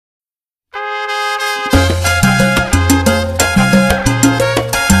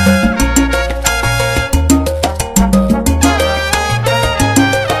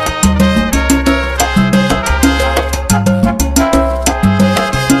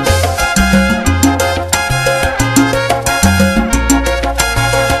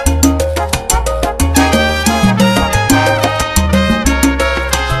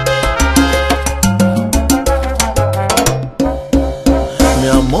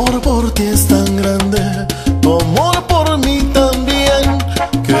amor por ti es tan grande, tu amor por mí también.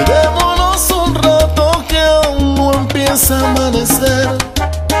 Quedémonos un rato que aún no empieza a amanecer.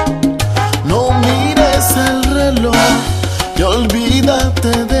 No mires el reloj y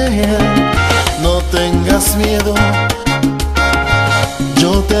olvídate de él. No tengas miedo,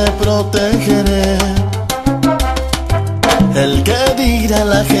 yo te protegeré. El que dirá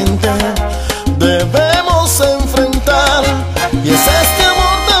la gente debemos enfrentar, y es este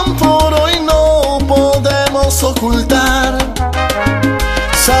amor tan puro y no podemos ocultar.